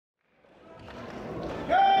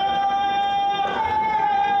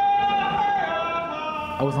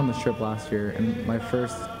I was on this trip last year, and my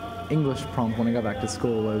first English prompt when I got back to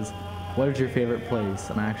school was, what is your favorite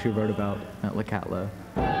place? And I actually wrote about Catla.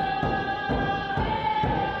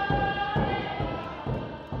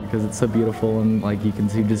 Because it's so beautiful, and like you can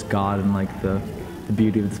see just God and like the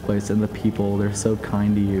beauty of this place, and the people, they're so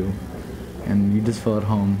kind to you, and you just feel at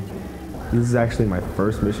home. This is actually my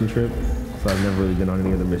first mission trip, so I've never really been on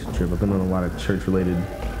any other mission trip. I've been on a lot of church-related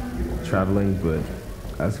traveling, but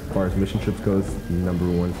as far as mission trips goes,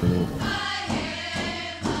 #1 for me.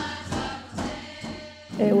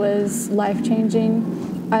 It was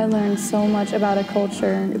life-changing. I learned so much about a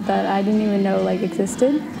culture that I didn't even know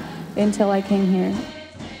existed until I came here.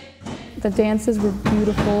 The dances were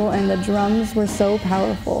beautiful and the drums were so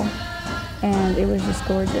powerful, and it was just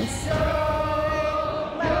gorgeous.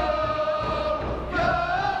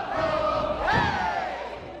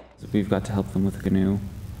 We've got to help them with a canoe,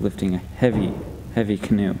 lifting a heavy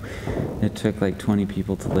canoe. It took like 20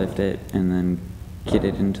 people to lift it and then get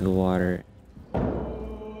it into the water.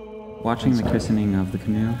 Watching the christening of the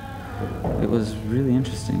canoe, it was really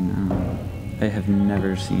interesting. I have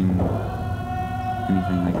never seen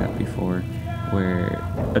anything like that before, where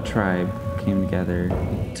a tribe came together,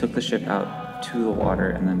 took the ship out to the water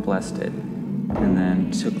and then blessed it, and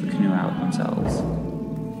then took the canoe out themselves.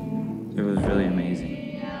 It was really amazing.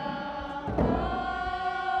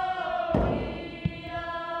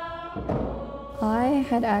 I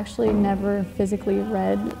had actually never physically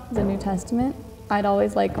read the New Testament. I'd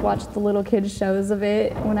always watched the little kids shows of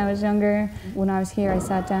it when I was younger. When I was here, I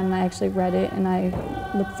sat down and I actually read it, and I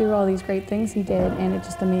looked through all these great things he did, and it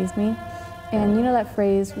just amazed me. And you know that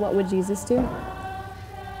phrase, what would Jesus do?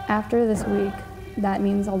 After this week, that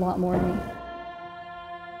means a lot more to me.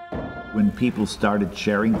 When people started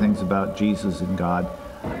sharing things about Jesus and God,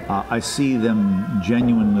 I see them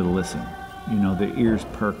genuinely listen. You know, their ears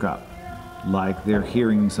perk up, like they're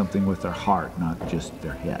hearing something with their heart, not just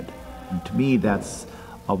their head. And to me, that's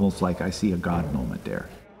almost like I see a God moment there.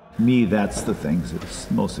 To me, that's the things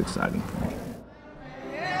that's most exciting for me.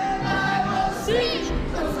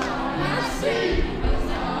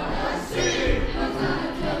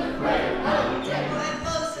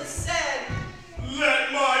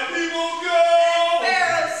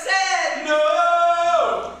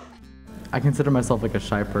 I consider myself a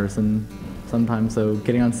shy person sometimes, so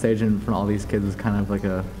getting on stage in front of all these kids is kind of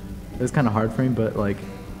it was kind of hard for me, but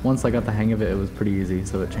once I got the hang of it, it was pretty easy,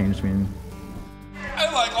 so it changed me. I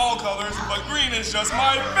like all colors, but green is just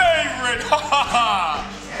my favorite. Ha ha ha!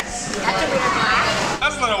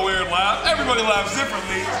 That's not a weird laugh. Everybody laughs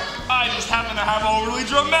differently. I just happen to have a really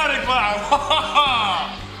dramatic laugh. Ha ha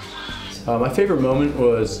ha! My favorite moment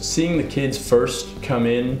was seeing the kids first come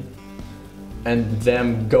in and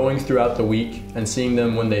them going throughout the week and seeing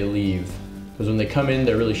them when they leave. Because when they come in,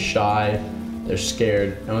 they're really shy, they're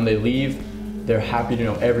scared, and when they leave, they're happy to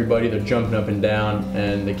know everybody, they're jumping up and down,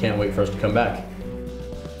 and they can't wait for us to come back.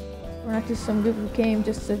 We're not just some group who came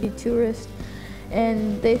just to be tourists,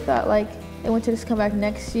 and they thought they wanted to just come back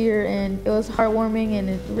next year, and it was heartwarming and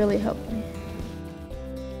it really helped me.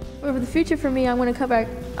 For the future for me, I want to come back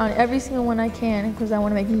on every single one I can because I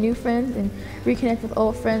want to make new friends and reconnect with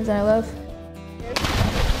old friends that I love.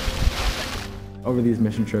 Over these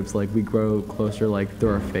mission trips, we grow closer through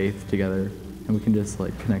our faith together, and we can just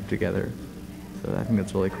connect together. So I think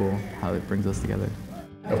that's really cool how it brings us together.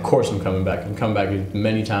 Of course I'm coming back. I'm coming back as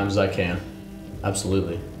many times as I can.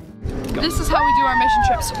 Absolutely. This is how we do our mission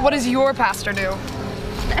trips. What does your pastor do?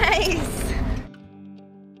 Nice.